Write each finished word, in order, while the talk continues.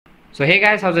So hey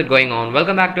guys, how's it going on?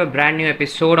 Welcome back to a brand new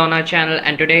episode on our channel,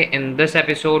 and today in this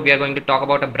episode we are going to talk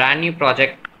about a brand new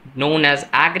project known as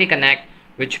AgriConnect,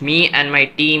 which me and my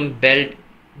team built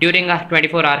during a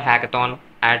 24-hour hackathon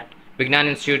at Vignan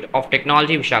Institute of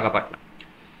Technology, Visakhapatnam.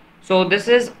 So this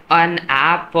is an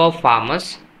app for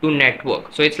farmers to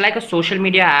network. So it's like a social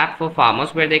media app for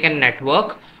farmers where they can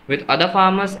network with other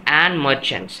farmers and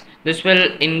merchants. This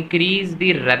will increase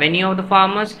the revenue of the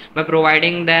farmers by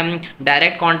providing them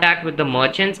direct contact with the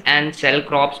merchants and sell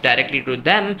crops directly to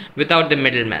them without the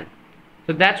middleman.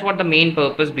 So that's what the main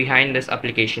purpose behind this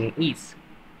application is.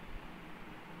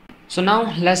 So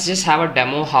now let's just have a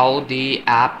demo how the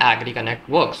app AgriConnect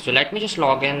works. So let me just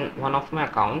log in one of my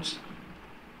accounts.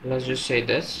 Let's just say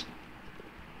this,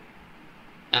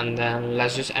 and then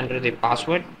let's just enter the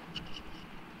password,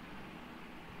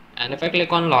 and if I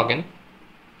click on login,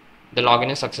 the login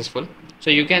is successful.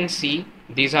 So you can see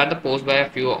these are the posts by a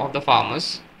few of the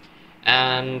farmers,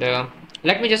 and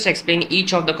let me just explain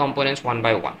each of the components one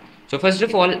by one. So first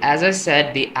of all, as I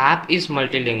said, the app is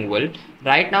multilingual.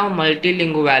 Right now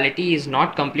multilinguality is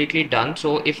not completely done.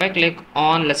 So if I click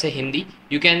on, let's say, Hindi,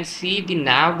 you can see the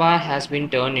nav bar has been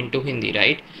turned into Hindi,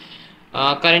 right?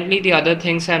 Currently the other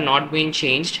things have not been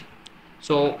changed,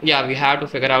 so yeah, we have to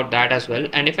figure out that as well.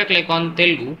 And if I click on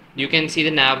Telugu, you can see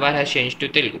the nav bar has changed to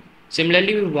Telugu.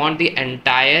 Similarly, we want the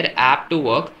entire app to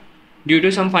work. Due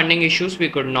to some funding issues, we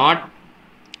could not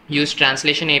use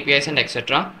translation APIs and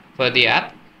etc. for the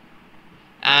app,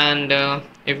 and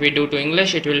if we do to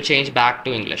English, it will change back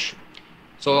to English.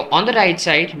 So on the right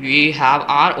side we have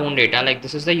our own data, like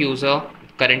this is the user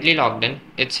currently logged in,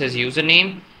 it's his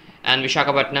username, and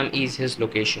Visakhapatnam is his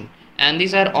location, and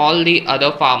these are all the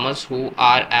other farmers who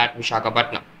are at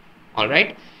Visakhapatnam.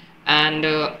 Alright, and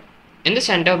in the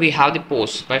center we have the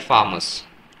posts by farmers.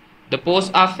 The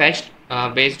posts are fetched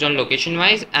based on location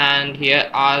wise, and here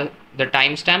are the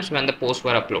timestamps when the posts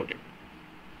were uploaded.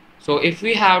 So if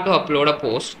we have to upload a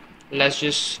post, let's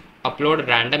just upload a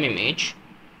random image.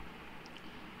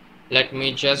 Let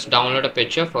me just download a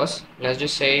picture first. Let's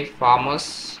just say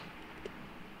farmers,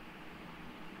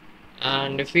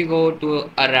 and if we go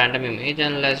to a random image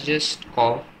and let's just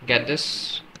get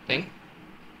this thing,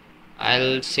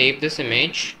 I'll save this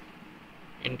image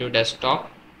into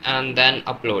desktop and then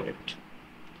upload it.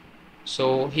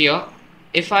 So here,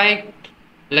 if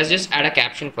let's just add a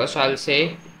caption first. So I'll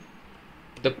say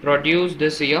the produce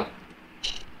this year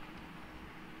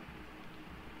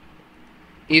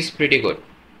is pretty good.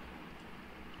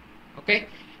 Okay,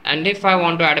 and if I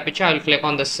want to add a picture, I'll click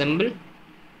on the symbol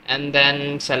and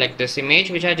then select this image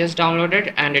which I just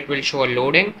downloaded, and it will show a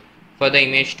loading for the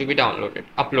image to be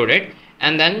uploaded,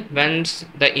 and then once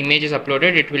the image is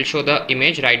uploaded, it will show the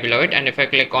image right below it. And if I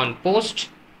click on post,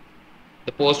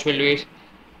 the post will be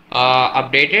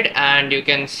updated, and you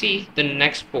can see the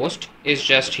next post is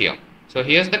just here. So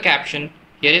here's the caption,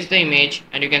 here is the image,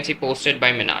 and you can see posted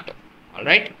by Minato.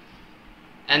 Alright,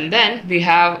 and then we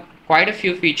have quite a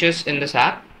few features in this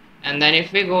app. And then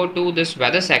if we go to this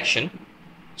weather section,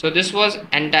 so this was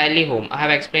entirely home. I have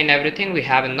explained everything we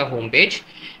have in the home page,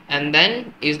 and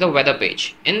then is the weather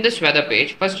page. In this weather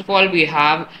page, first of all, we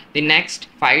have the next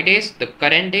 5 days, the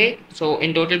current day. So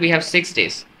in total we have 6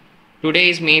 days. Today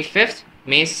is May 5th,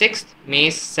 May 6th, May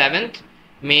 7th,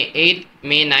 May 8th,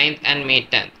 May 9th, and May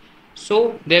 10th.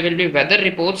 So there will be weather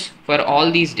reports for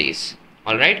all these days.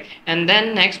 Alright, and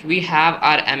then next we have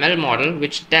our ML model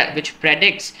which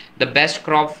predicts the best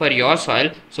crop for your soil.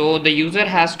 So the user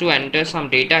has to enter some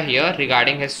data here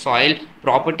regarding his soil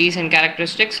properties and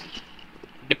characteristics,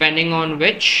 depending on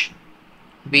which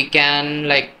we can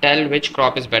tell which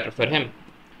crop is better for him.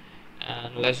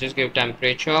 And let's just give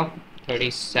temperature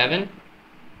 37,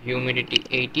 humidity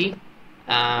 80,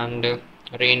 and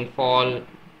rainfall,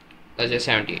 let's just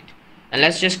 78. And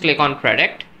let's just click on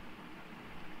predict,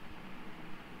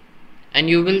 and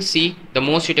you will see the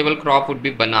most suitable crop would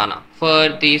be banana for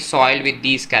the soil with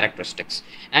these characteristics.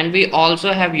 And we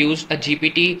also have used a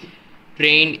GPT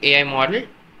trained AI model,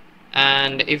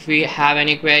 and if we have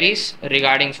any queries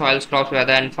regarding soils, crops,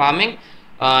 weather, and farming,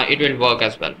 it will work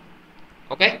as well.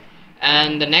 Okay,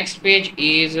 and the next page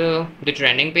is the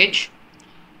trending page.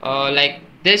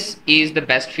 This is the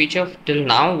best feature till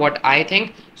now, what I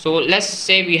think. So let's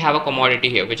say we have a commodity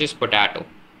here which is potato,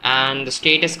 and the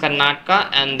state is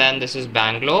Karnataka, and then this is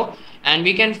Bangalore, and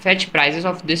we can fetch prices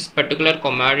of this particular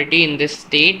commodity in this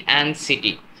state and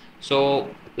city. So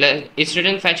it's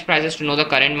written fetch prices to know the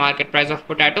current market price of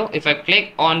potato. If I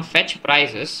click on fetch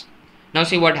prices, now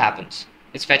see what happens.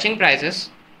 It's fetching prices.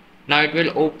 Now it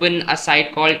will open a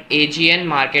site called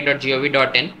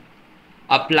agnmarket.gov.in,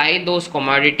 apply those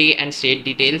commodity and state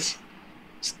details,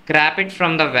 scrap it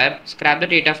from the web, scrap the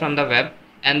data from the web,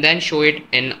 and then show it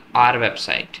in our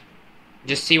website.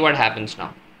 Just see what happens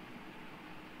now.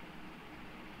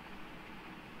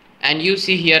 And you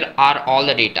see here are all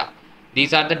the data.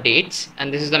 These are the dates,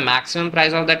 and this is the maximum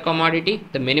price of that commodity,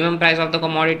 the minimum price of the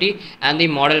commodity, and the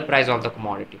model price of the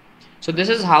commodity. So this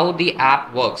is how the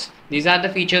app works. These are the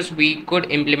features we could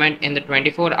implement in the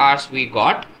 24 hours we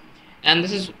got. And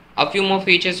this is a few more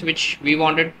features which we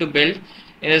wanted to build.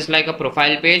 It is like a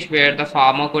profile page where the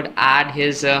farmer could add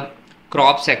his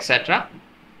crops, etc.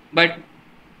 But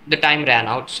the time ran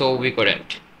out, so we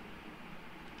couldn't.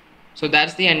 So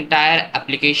that's the entire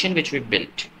application which we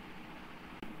built.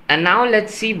 And now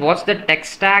let's see what's the tech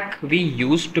stack we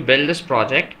used to build this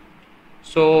project.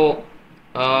 So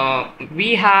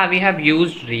we have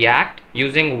used React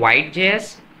using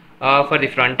White.js for the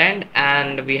front end,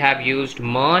 and we have used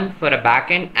Mern for a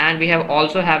backend, and we have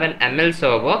also have an ML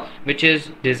server which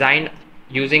is designed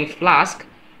using Flask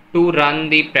to run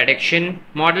the prediction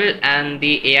model and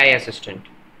the AI assistant,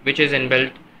 which is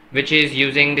inbuilt, which is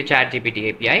using the ChatGPT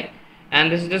API. And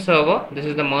this is the server, this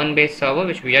is the Mern based server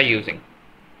which we are using.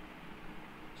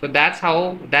 So that's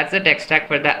the tech stack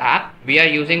for the app. We are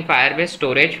using Firebase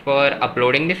storage for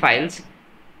uploading the files,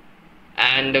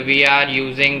 and we are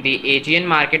using the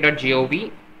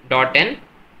agnmarket.gov.in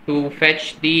to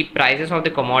fetch the prices of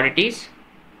the commodities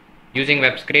using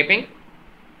web scraping.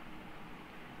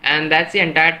 And that's the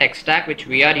entire tech stack which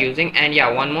we are using. And yeah,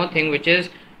 one more thing, which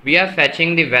is we are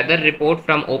fetching the weather report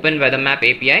from Open Weather Map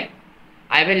API.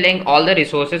 I will link all the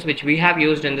resources which we have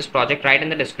used in this project right in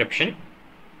the description.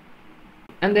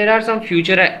 And there are some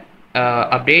future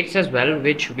updates as well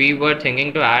which we were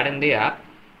thinking to add in the app.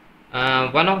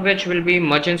 One of which will be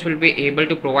merchants will be able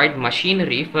to provide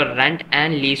machinery for rent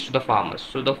and lease to the farmers.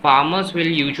 So the farmers will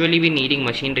usually be needing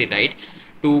machinery, right,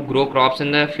 to grow crops in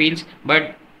the fields,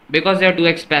 but because they are too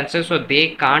expensive, so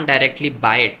they can't directly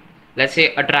buy it. Let's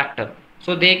say a tractor.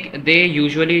 So what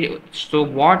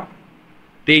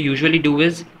they usually do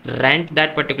is rent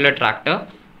that particular tractor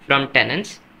from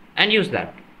tenants and use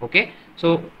that. Okay.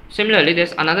 So similarly,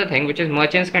 there's another thing which is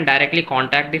merchants can directly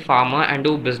contact the farmer and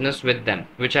do business with them,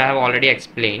 which I have already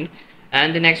explained.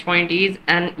 And the next point is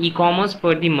an e-commerce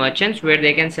for the merchants where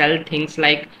they can sell things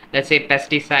like, let's say,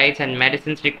 pesticides and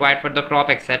medicines required for the crop,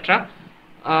 etc.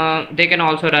 They can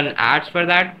also run ads for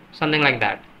that, something like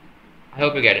that. I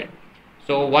hope you get it.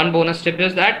 So one bonus tip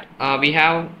is that we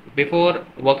have, before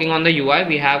working on the UI,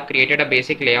 we have created a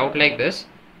basic layout like this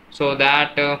so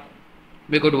that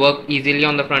we could work easily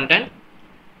on the front end.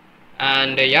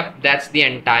 And yep, that's the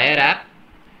entire app.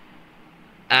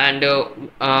 And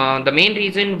the main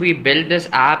reason we built this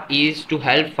app is to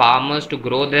help farmers to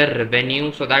grow their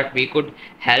revenue so that we could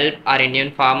help our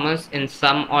Indian farmers in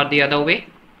some or the other way,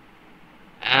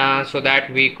 so that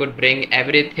we could bring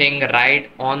everything right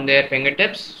on their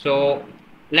fingertips. So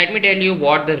let me tell you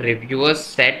what the reviewers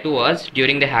said to us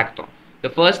during the hackathon. The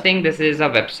first thing, this is a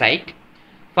website.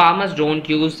 Farmers don't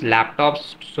use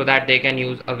laptops so that they can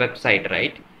use a website,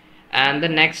 right? And the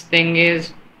next thing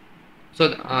is,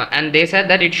 and they said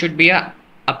that it should be a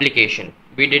application.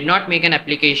 We did not make an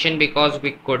application because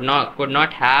we could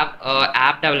not have a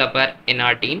app developer in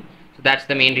our team. So that's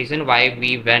the main reason why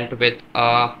we went with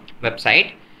a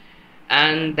website.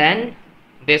 And then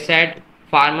they said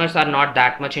farmers are not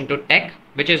that much into tech,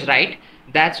 which is right.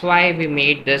 That's why we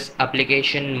made this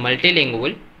application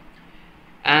multilingual.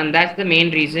 And that's the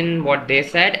main reason what they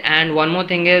said. And one more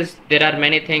thing is, there are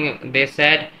many things they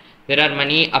said. There are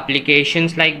many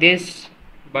applications like this,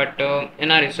 but in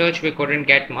our research we couldn't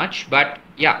get much. But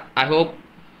yeah, I hope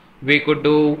we could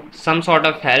do some sort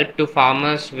of help to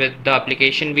farmers with the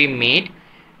application we made,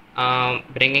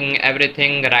 bringing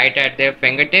everything right at their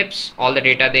fingertips, all the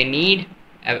data they need,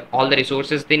 all the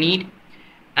resources they need.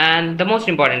 And the most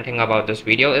important thing about this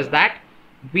video is that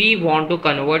we want to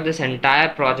convert this entire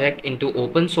project into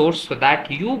open source so that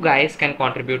you guys can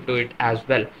contribute to it as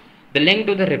well. The link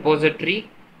to the repository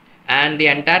and the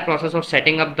entire process of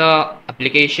setting up the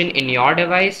application in your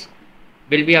device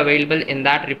will be available in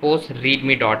that repos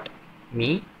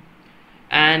readme.me.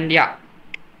 And yeah,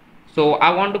 so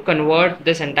I want to convert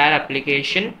this entire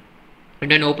application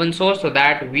into an open source so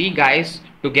that we guys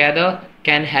together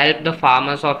can help the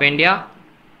farmers of India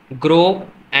grow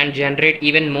and generate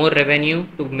even more revenue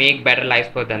to make better lives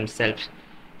for themselves.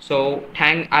 So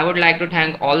I would like to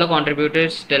thank all the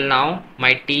contributors till now,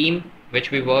 my team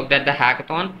which we worked at the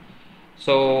hackathon.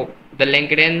 So the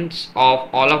LinkedIns of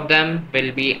all of them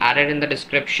will be added in the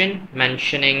description,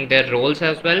 mentioning their roles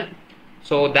as well.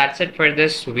 So that's it for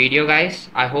this video, guys.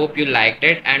 I hope you liked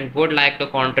it and would like to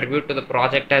contribute to the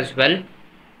project as well.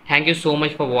 Thank you so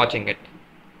much for watching it.